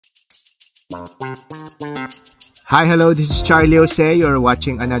Hi, hello, this is Charlie Jose. You're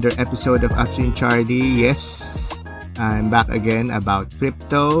watching another episode of Asking Charlie. Yes, I'm back again about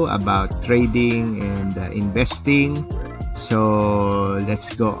crypto, about trading and investing. So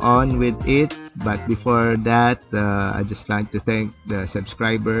let's go on with it. But before that, I just like to thank the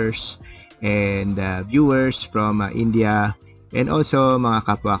subscribers and viewers from India and also mga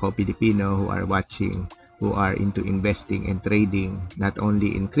kapwa ko Pilipino who are watching, who are into investing and trading, not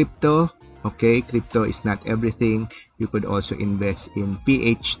only in crypto. Okay, crypto is not everything. You could also invest in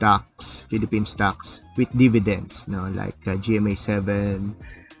PH stocks, Philippine stocks with dividends, like GMA7,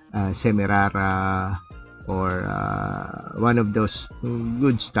 Semirara, or one of those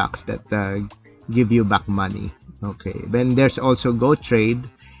good stocks that give you back money. Okay, then there's also Go Trade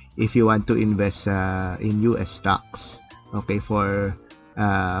if you want to invest in US stocks. Okay, for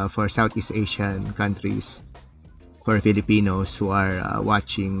Southeast Asian countries. For Filipinos who are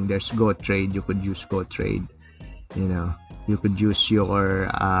watching, there's Go Trade. You could use Go Trade. You could use your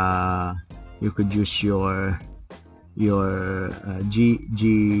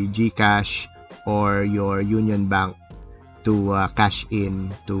Gcash or your Union Bank to cash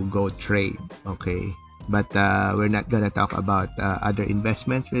in to Go Trade. Okay, but we're not gonna talk about other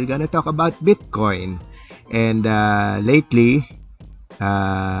investments. We're gonna talk about Bitcoin. And lately,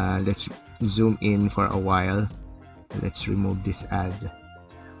 let's zoom in for a while. Let's remove this ad.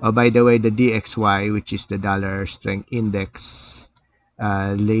 Oh, by the way, the DXY, which is the dollar strength index,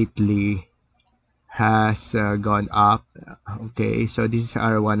 lately has gone up. Okay, so these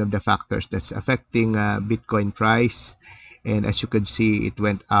are one of the factors that's affecting Bitcoin price. And as you could see, it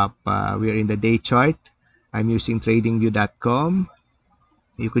went up. We're in the day chart. I'm using tradingview.com.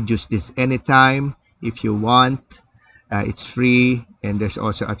 You could use this anytime if you want. It's free, and there's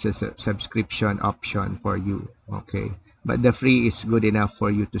also a subscription option for you. Okay, but the free is good enough for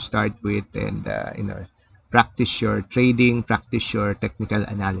you to start with and practice your trading, practice your technical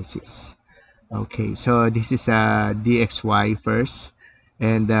analysis. Okay, so this is DXY first,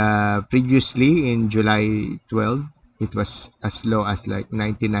 and previously in July 12, it was as low as like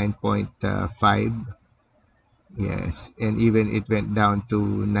 99.5. Yes, and even it went down to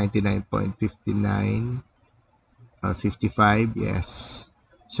 99.59. 55, yes.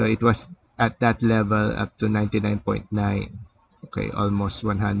 So it was at that level up to 99.9. Okay, almost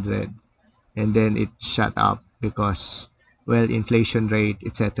 100. And then it shut up because, well, inflation rate,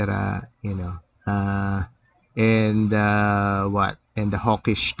 etc. And what? And the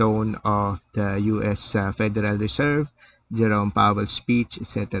hawkish tone of the U.S. Federal Reserve, Jerome Powell's speech,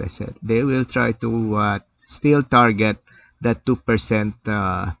 etc., etc. They will try to still target that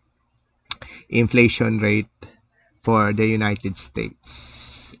 2% inflation rate for the United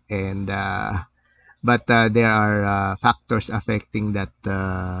States. And but there are factors affecting that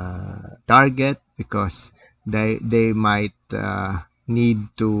target, because they might need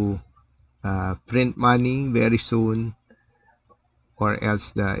to print money very soon, or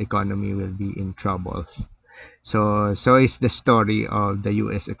else the economy will be in trouble. So is the story of the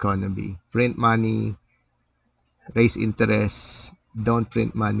US economy. Print money, raise interest, don't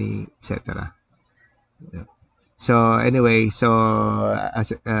print money, etc. So anyway, as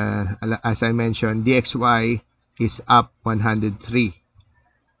I mentioned, DXY is up 103.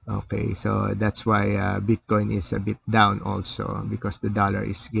 Okay, so that's why Bitcoin is a bit down also, because the dollar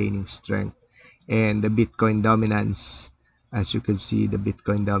is gaining strength. And the Bitcoin dominance, as you can see, the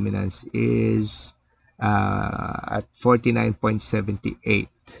Bitcoin dominance is at 49.78,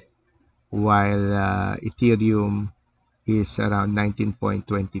 while Ethereum is around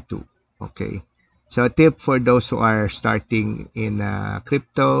 19.22. Okay. So a tip for those who are starting in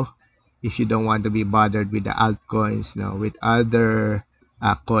crypto, if you don't want to be bothered with the altcoins, with other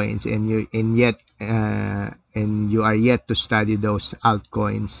coins, and you are yet to study those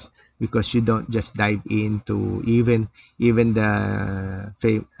altcoins, because you don't just dive into even the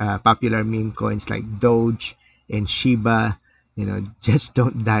popular meme coins like Doge and Shiba. Just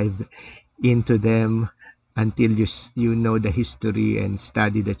don't dive into them until you know the history and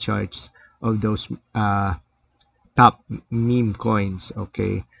study the charts of those top meme coins.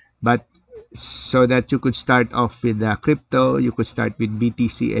 Okay, but so that you could start off with crypto, you could start with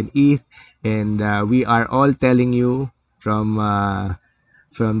BTC and ETH, and we are all telling you from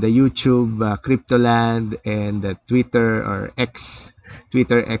the YouTube Cryptoland and the Twitter or X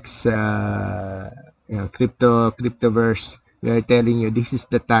Cryptoverse. We are telling you this is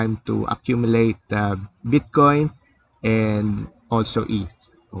the time to accumulate Bitcoin and also ETH.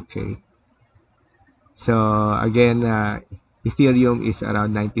 Okay. So again, Ethereum is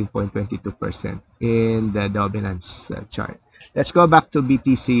around 19.22% in the dominance chart. Let's go back to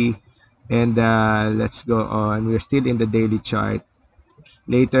BTC And let's go on. We're still in the daily chart.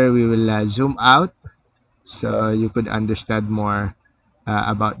 Later, we will zoom out so you could understand more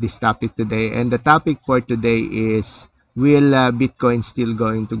about this topic today. And the topic for today is, will Bitcoin still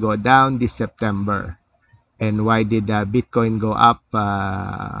going to go down this September? And why did Bitcoin go up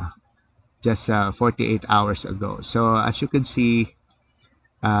just 48 hours ago? So as you can see,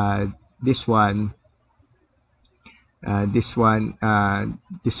 this one,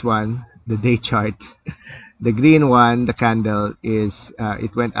 the day chart, the green one, the candle is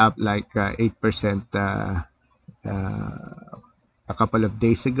it went up like 8% a couple of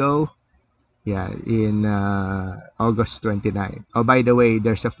days ago. Yeah, in August 29. Oh, by the way,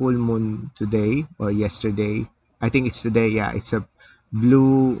 there's a full moon today or yesterday. I think it's today. Yeah, it's a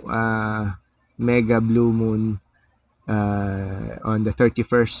blue, mega blue moon on the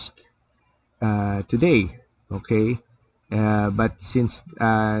 31st today. Okay. But since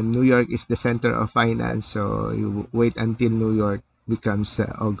New York is the center of finance, so you wait until New York becomes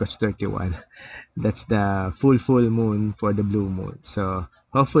August 31. That's the full moon for the blue moon. So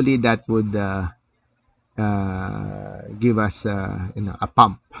hopefully that would give us a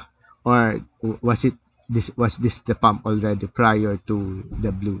pump. Or was this the pump already prior to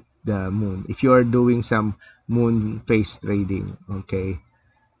the moon? If you are doing some moon phase trading, okay.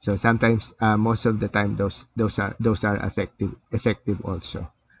 So sometimes most of the time those are effective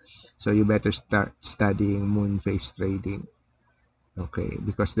also. So you better start studying moon phase trading. Okay,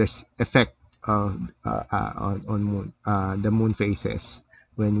 because there's effect on moon, the moon phases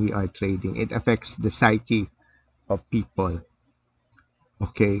when we are trading. It affects the psyche of people.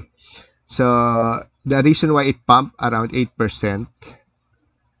 Okay, so the reason why it pumped around 8%,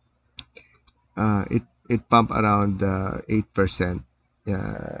 it pumped around 8%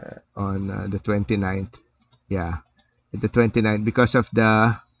 on the 29th. Yeah, the 29th, because of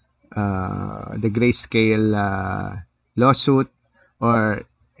the grayscale lawsuit, or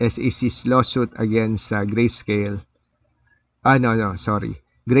SEC's lawsuit against grayscale. No, sorry.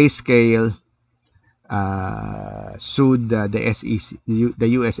 Grayscale sued the SEC, the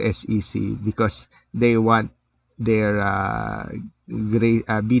US SEC, because they want their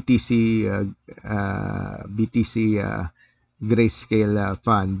BTC grayscale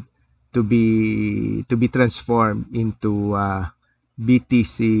fund to be transformed into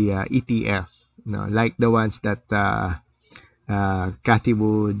BTC ETF, like the ones that Cathy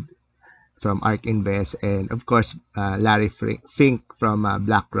Wood from ARK Invest, and of course Larry Fink from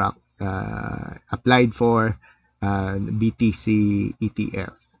BlackRock applied for BTC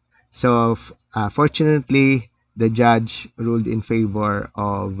ETF. So fortunately, the judge ruled in favor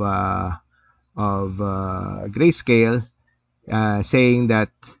of Grayscale, saying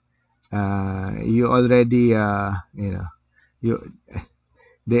that you already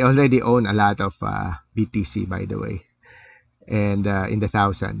they already own a lot of BTC, by the way, and in the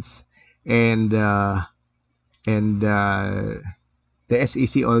thousands, and the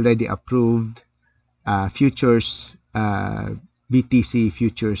SEC already approved futures BTC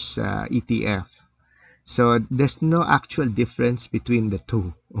futures ETF. So there's no actual difference between the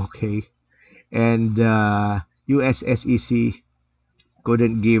two, okay? And US SEC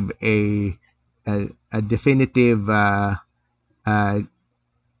couldn't give a definitive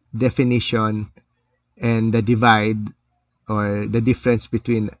definition and the divide or the difference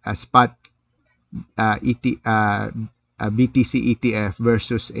between a spot BTC ETF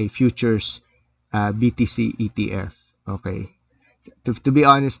versus a futures BTC ETF. Okay, to be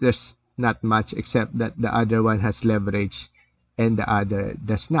honest, there's not much, except that the other one has leverage and the other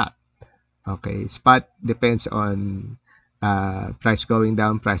does not. Okay, spot depends on price going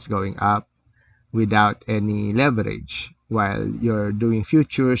down, price going up without any leverage, while you're doing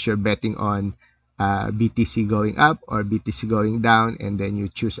futures, you're betting on BTC going up or BTC going down, and then you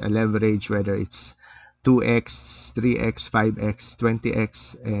choose a leverage, whether it's 2x, 3x, 5x,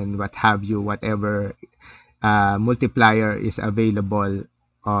 20x, and what have you, whatever multiplier is available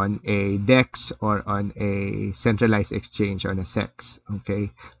on a DEX or on a centralized exchange, on a SEX, okay,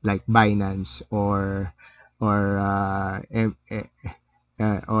 like Binance or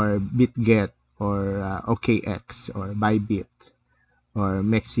BitGet or OKX or Bybit or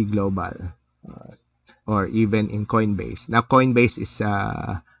Mexi Global, or even in Coinbase. Now Coinbase is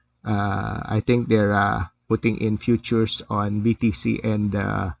I think they're putting in futures on BTC and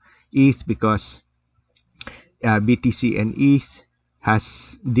ETH, because BTC and ETH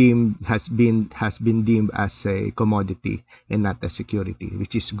has been deemed as a commodity and not a security,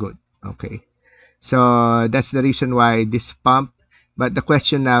 which is good. Okay, so that's the reason why this pump. But the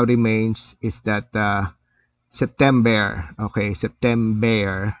question now remains is that SeptemBEAR, okay,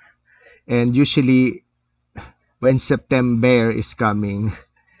 SeptemBEAR And usually when SeptemBEAR is coming,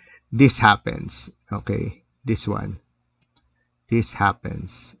 this happens. Okay, this one. This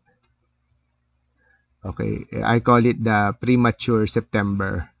happens. Okay, I call it the premature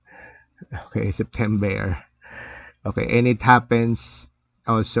September. Okay, SeptemBEAR. Okay, and it happens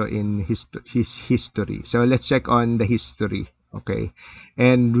also in his history. So let's check on the history. Okay,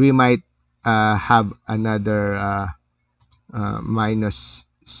 and we might have another minus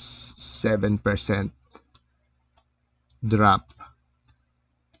 7% drop.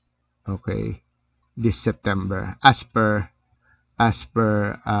 Okay, this September as per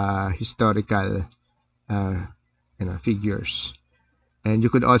historical figures. And you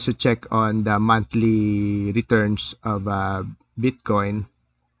could also check on the monthly returns of Bitcoin.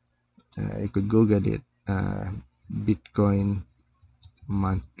 You could Google it, Bitcoin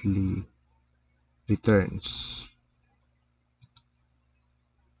monthly returns.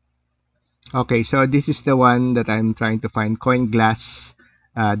 Okay, so this is the one that I'm trying to find,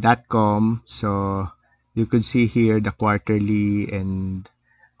 coinglass.com. So you could see here the quarterly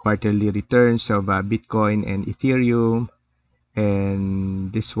returns of Bitcoin and Ethereum.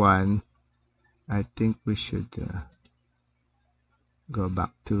 And this one, I think we should go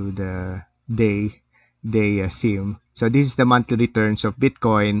back to the day theme. So this is the monthly returns of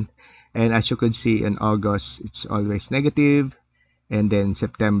Bitcoin, and as you can see in August, it's always negative, and then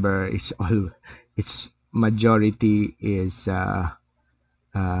September is its majority is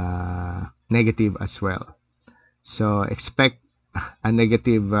negative as well. So expect a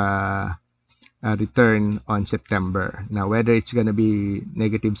negative return on September. Now, whether it's going to be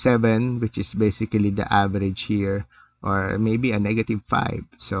 -7, which is basically the average here, or maybe a -5.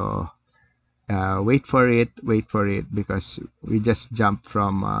 So wait for it, because we just jumped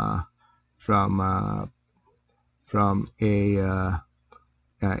from a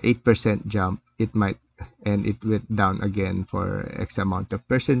 8% jump. It might, and it went down again for X amount of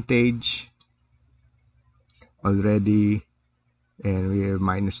percentage already, and we're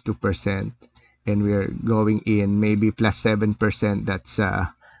 -2%, and we're going in maybe +7%. That's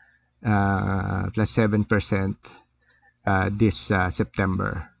 +7% this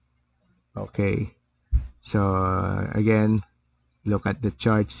September. Okay, so again, look at the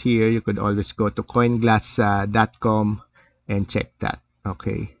charts here. You could always go to coinglass.com and check that.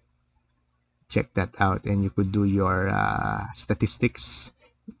 Okay, check that out, and you could do your statistics,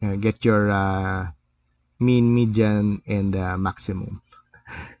 get your mean, median, and maximum,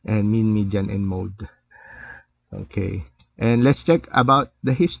 and mean, median, and mode. Okay, and let's check about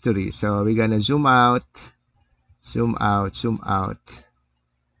the history. So we're gonna zoom out,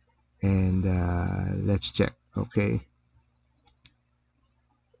 and let's check. Okay,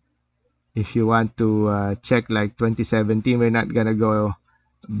 if you want to check like 2017, we're not gonna go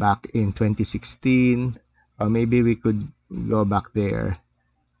back in 2016, or maybe we could go back there,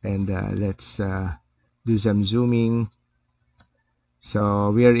 and let's do some zooming. So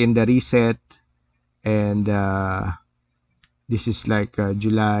we're in the reset, and this is like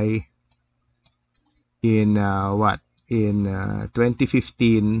July in in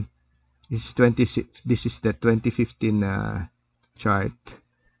 2015. This is the 2015 chart.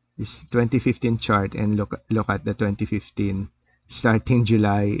 This 2015 chart, and look at the 2015. Starting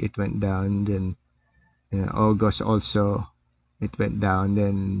July, it went down. Then August also, it went down.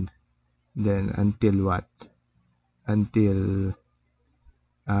 Then until what? Until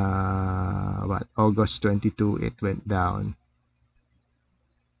August 22, it went down.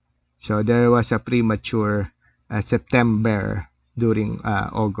 So there was a premature SeptemBEAR during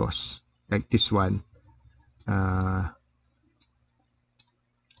August, like this one. I'm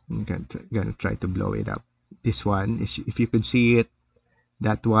gonna try to blow it up. This one, if you could see it,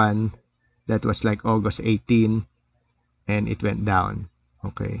 that one, that was like August 18, and it went down.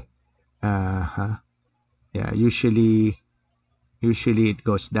 Okay. Yeah, usually it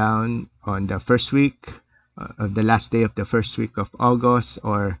goes down on the first week of the last day of the first week of August,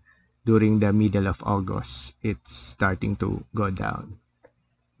 or during the middle of August, it's starting to go down.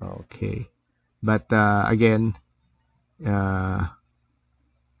 Okay, but again,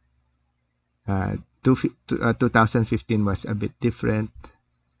 2015 was a bit different.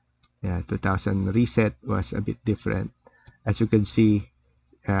 Yeah, 2000 reset was a bit different. As you can see,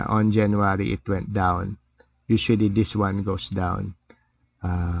 on January it went down. Usually this one goes down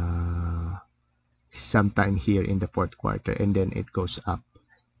sometime here in the fourth quarter, and then it goes up.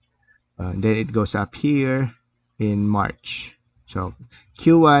 Then it goes up here in March. So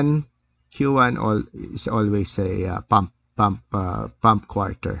Q1 is always a pump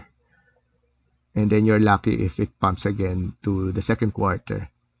quarter, and then you're lucky if it pumps again to the second quarter.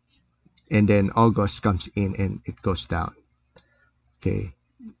 and then August comes in and it goes down. Okay,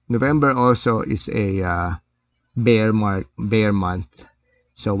 November also is a bear month,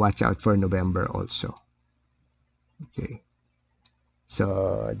 so watch out for November also. Okay,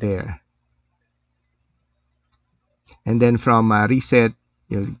 so there, and then from reset,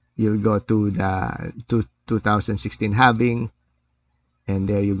 you'll go to the 2016 halving, and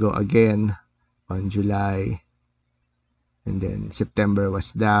there you go again on July, and then September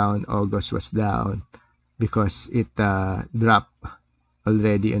was down, August was down because it dropped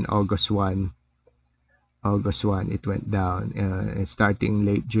already in August 1 it went down starting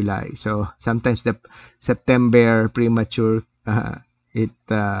late July. So sometimes the SeptemBEAR premature it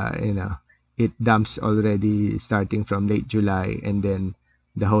it dumps already starting from late July, and then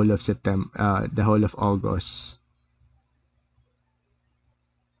the whole of September, the whole of August.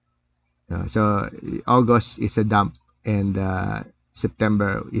 So August is a dump, and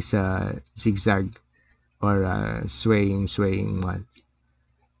September is a zigzag or a swaying month.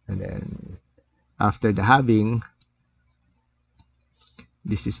 And then after the halving,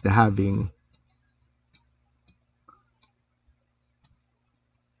 this is the halving.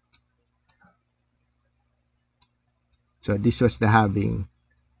 So this was the halving,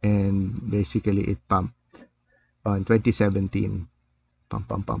 and basically it pumped on 2017.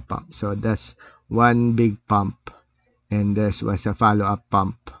 Pump. So that's one big pump, and there was a follow-up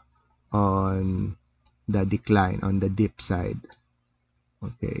pump on the decline, on the dip side.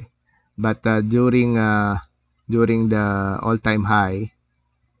 Okay, but during the all-time high,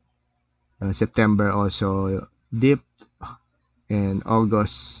 September also dipped, and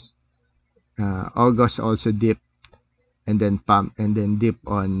August also dipped, and then pump, and then dip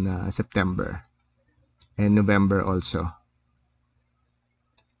on September, and November also.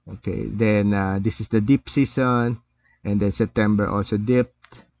 Okay, then this is the dip season, and then September also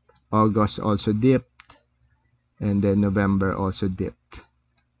dipped, August also dipped, and then November also dipped.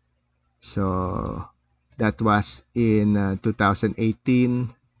 So that was in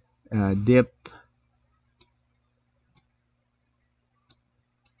 2018 dip,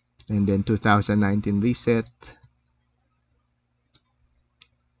 and then 2019 reset.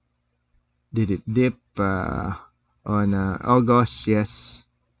 Did it dip on August? Yes,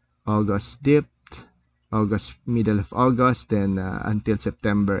 August dipped, August, middle of August, then until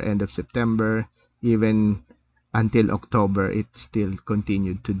September, end of September, even until October, it still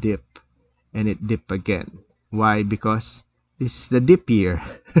continued to dip, and it dipped again. Why? Because this is the dip year.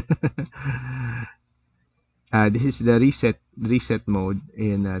 This is the reset mode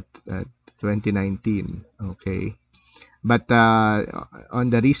in 2019. Okay, but on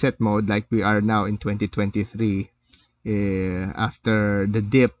the reset mode, like we are now in 2023, after the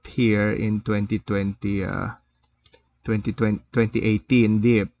dip here in 2018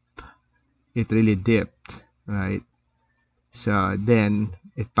 dip, it really dipped, right? So then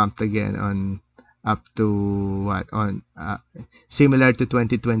it pumped again on up to what, on similar to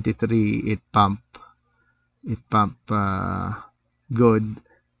 2023, it pumped good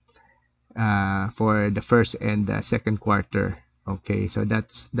for the first and the second quarter. Okay, so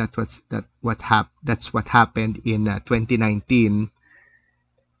that's what happened in 2019,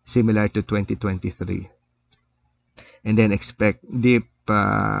 similar to 2023, and then expect dip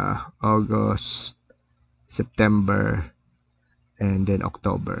August, September, and then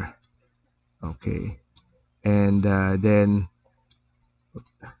October. Okay, and then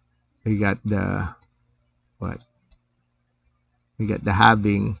we got the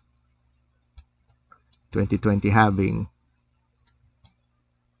halving, 2020 halving,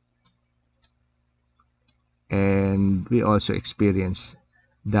 and we also experienced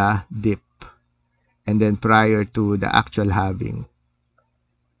the dip, and then prior to the actual halving,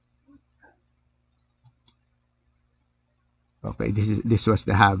 okay, this was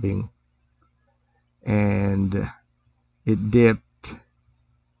the halving, and it dipped,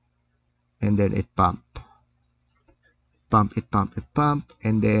 and then it pumped,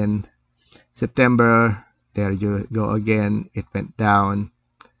 and then September, there you go again, it went down.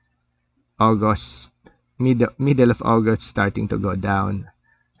 August, middle of August, starting to go down,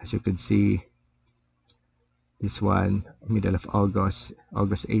 as you can see. This one, middle of August,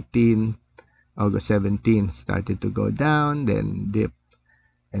 August 18, August 17, started to go down, then dip,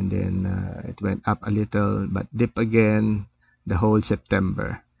 and then it went up a little, but dip again the whole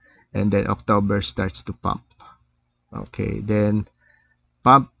September, and then October starts to pump. Okay, then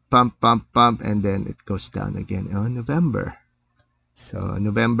pump, and then it goes down again on November. So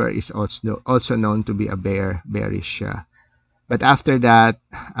November is also known to be a bearish. But after that,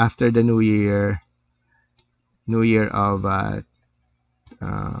 after the new year of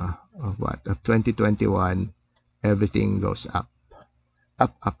of what? Of 2021, everything goes up,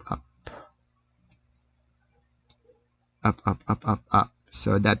 up, up, up, up, up, up, up, up.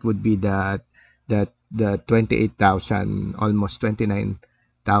 So that would be the 28,000, almost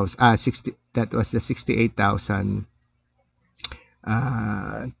 29,000, 60. That was the 68,000,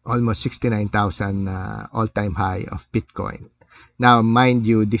 almost 69,000 all-time high of Bitcoin. Now, mind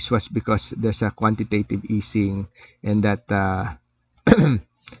you, this was because there's a quantitative easing, and that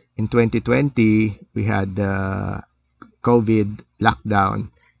in 2020 we had the COVID lockdown,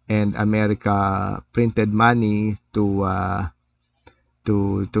 and America printed money to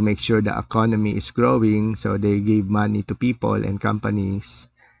make sure the economy is growing. So they gave money to people and companies,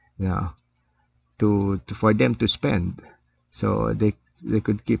 you know, for them to spend, so they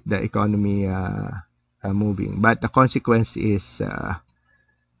could keep the economy moving. But the consequence is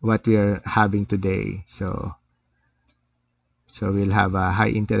what we are having today. So we'll have a high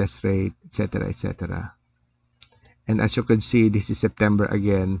interest rate, etc., etc. And as you can see, this is September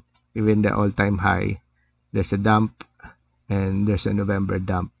again. Even the all-time high, there's a dump, and there's a November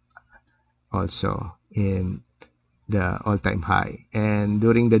dump also in the all-time high. And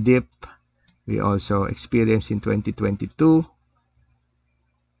during the dip, we also experienced in 2022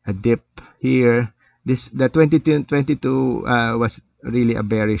 a dip here. The 2022 was really a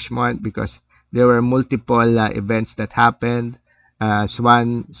bearish month because there were multiple events that happened. Black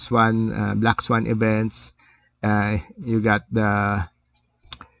swan events. You got the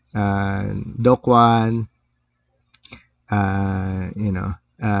Dokwan,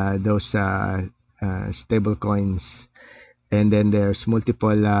 those stable coins, and then there's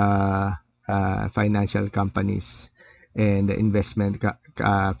multiple financial companies and the investment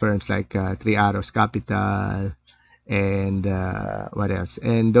firms like Three Arrows Capital, and what else?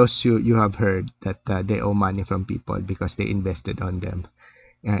 And those you have heard that they owe money from people because they invested on them,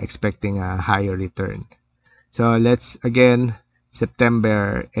 expecting a higher return. So let's again,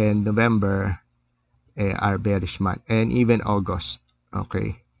 September and November are bearish month, and even August,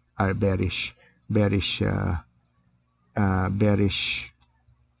 okay, are bearish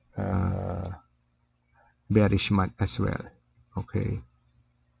month as well. Okay,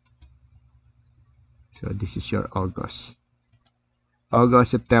 so this is your August,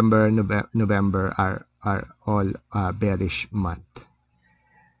 September, November are all bearish month.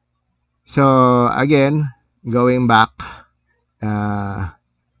 So again, going back,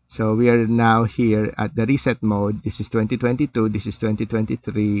 so we are now here at the reset mode. This is 2022, this is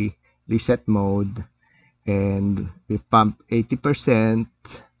 2023 reset mode, and we pumped 80%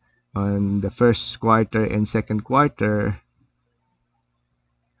 on the first quarter and second quarter.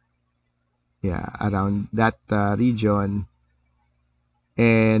 Yeah, around that region.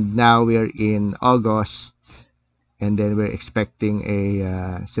 And now we're in August, and then we're expecting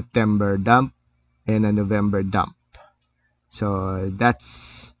a September dump and a November dump. So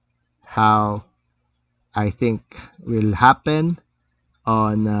that's how I think will happen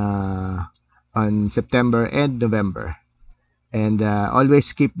on September and November. And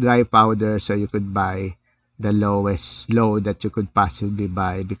always keep dry powder so you could buy the lowest low that you could possibly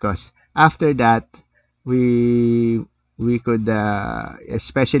buy, because after that we could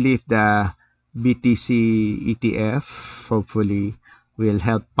especially if the BTC ETF hopefully will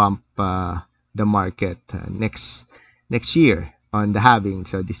help pump the market next year on the halving.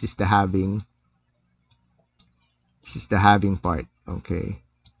 So this is the halving. This is the halving part. Okay,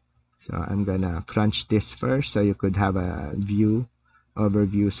 so I'm gonna crunch this first so you could have a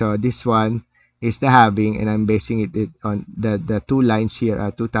overview. So this one is the halving, and I'm basing it on the two lines here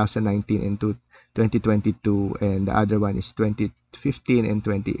are 2019 and 2022, and the other one is 2015 and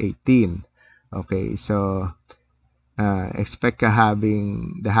 2018. Okay, so expect the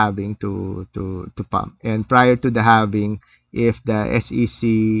halving to pump. And prior to the halving, if the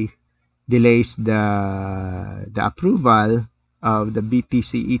SEC delays the approval of the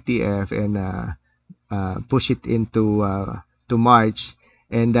BTC ETF and push it into to March,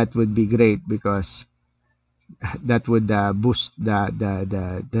 and that would be great because that would boost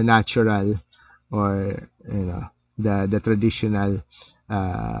the natural, or the traditional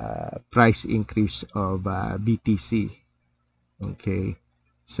price increase of BTC. Okay,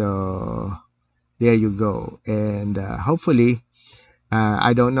 so there you go. And hopefully,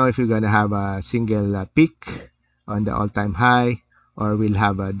 I don't know if you're gonna have a single peak on the all-time high, or we'll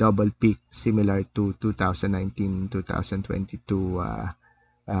have a double peak similar to 2019-2022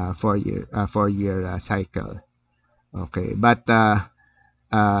 four-year cycle. Okay, but the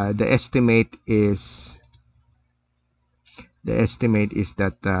estimate is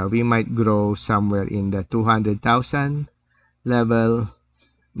that we might grow somewhere in the 200,000 level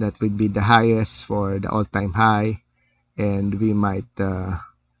that would be the highest for the all-time high, and we might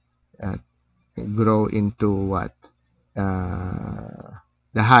grow into what?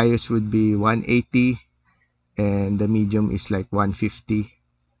 The highest would be 180, and the medium is like 150,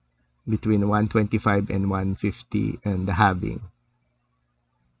 between 125 and 150, and the halving.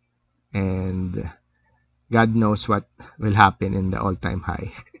 And God knows what will happen in the all-time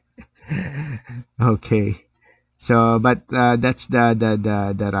high. Okay, so but that's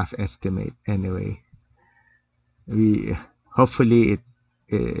the rough estimate. Anyway, we hopefully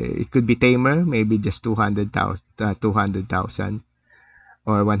it could be tamer, maybe just 200,000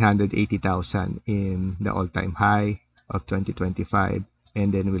 or 180,000 in the all-time high of 2025,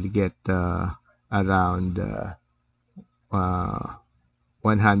 and then we'll get around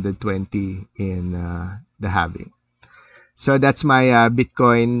 120 in the halving. So that's my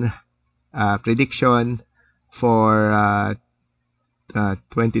Bitcoin prediction for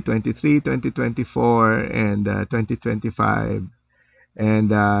 2023, 2024, and 2025.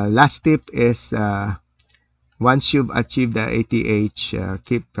 And last tip is, once you've achieved the ATH,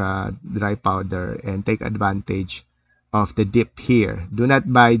 keep dry powder and take advantage of the dip here. Do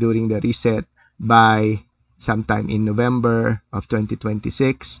not buy during the reset. Buy sometime in November of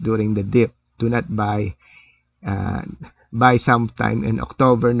 2026 during the dip. Do not buy. Buy sometime in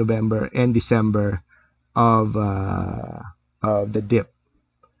October, November, and December of the dip,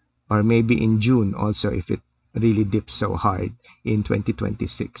 or maybe in June also if it really dips so hard in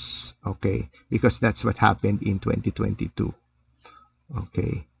 2026. Okay, because that's what happened in 2022.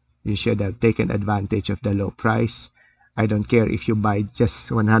 Okay, you should have taken advantage of the low price. I don't care if you buy just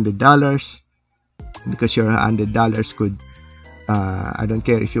 $100, because your $100 could I don't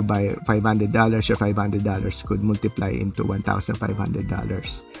care if you buy $500, your $500 could multiply into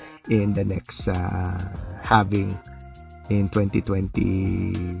 $1,500 in the next halving in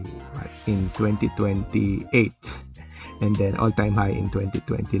 2028, and then all-time high in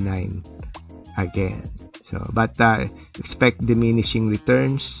 2029 again. So, but expect diminishing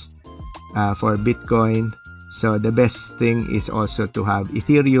returns for Bitcoin. So the best thing is also to have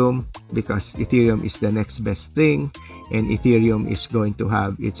Ethereum, because Ethereum is the next best thing, and Ethereum is going to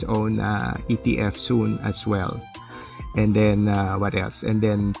have its own ETF soon as well. And then what else? And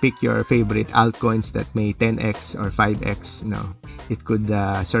then pick your favorite altcoins that may 10x or 5x. It could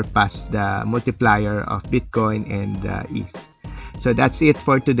surpass the multiplier of Bitcoin and ETH. So that's it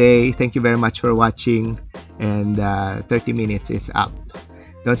for today. Thank you very much for watching, and 30 minutes is up.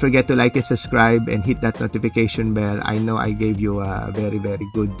 Don't forget to like and subscribe and hit that notification bell. I know I gave you a very, very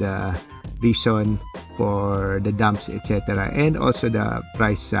good reason for the dumps, etc., and also the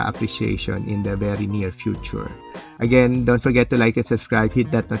price appreciation in the very near future. Again, don't forget to like and subscribe, hit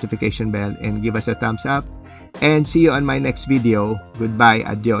that notification bell, and give us a thumbs up. And see you on my next video. Goodbye,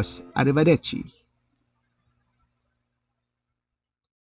 adios, arrivederci.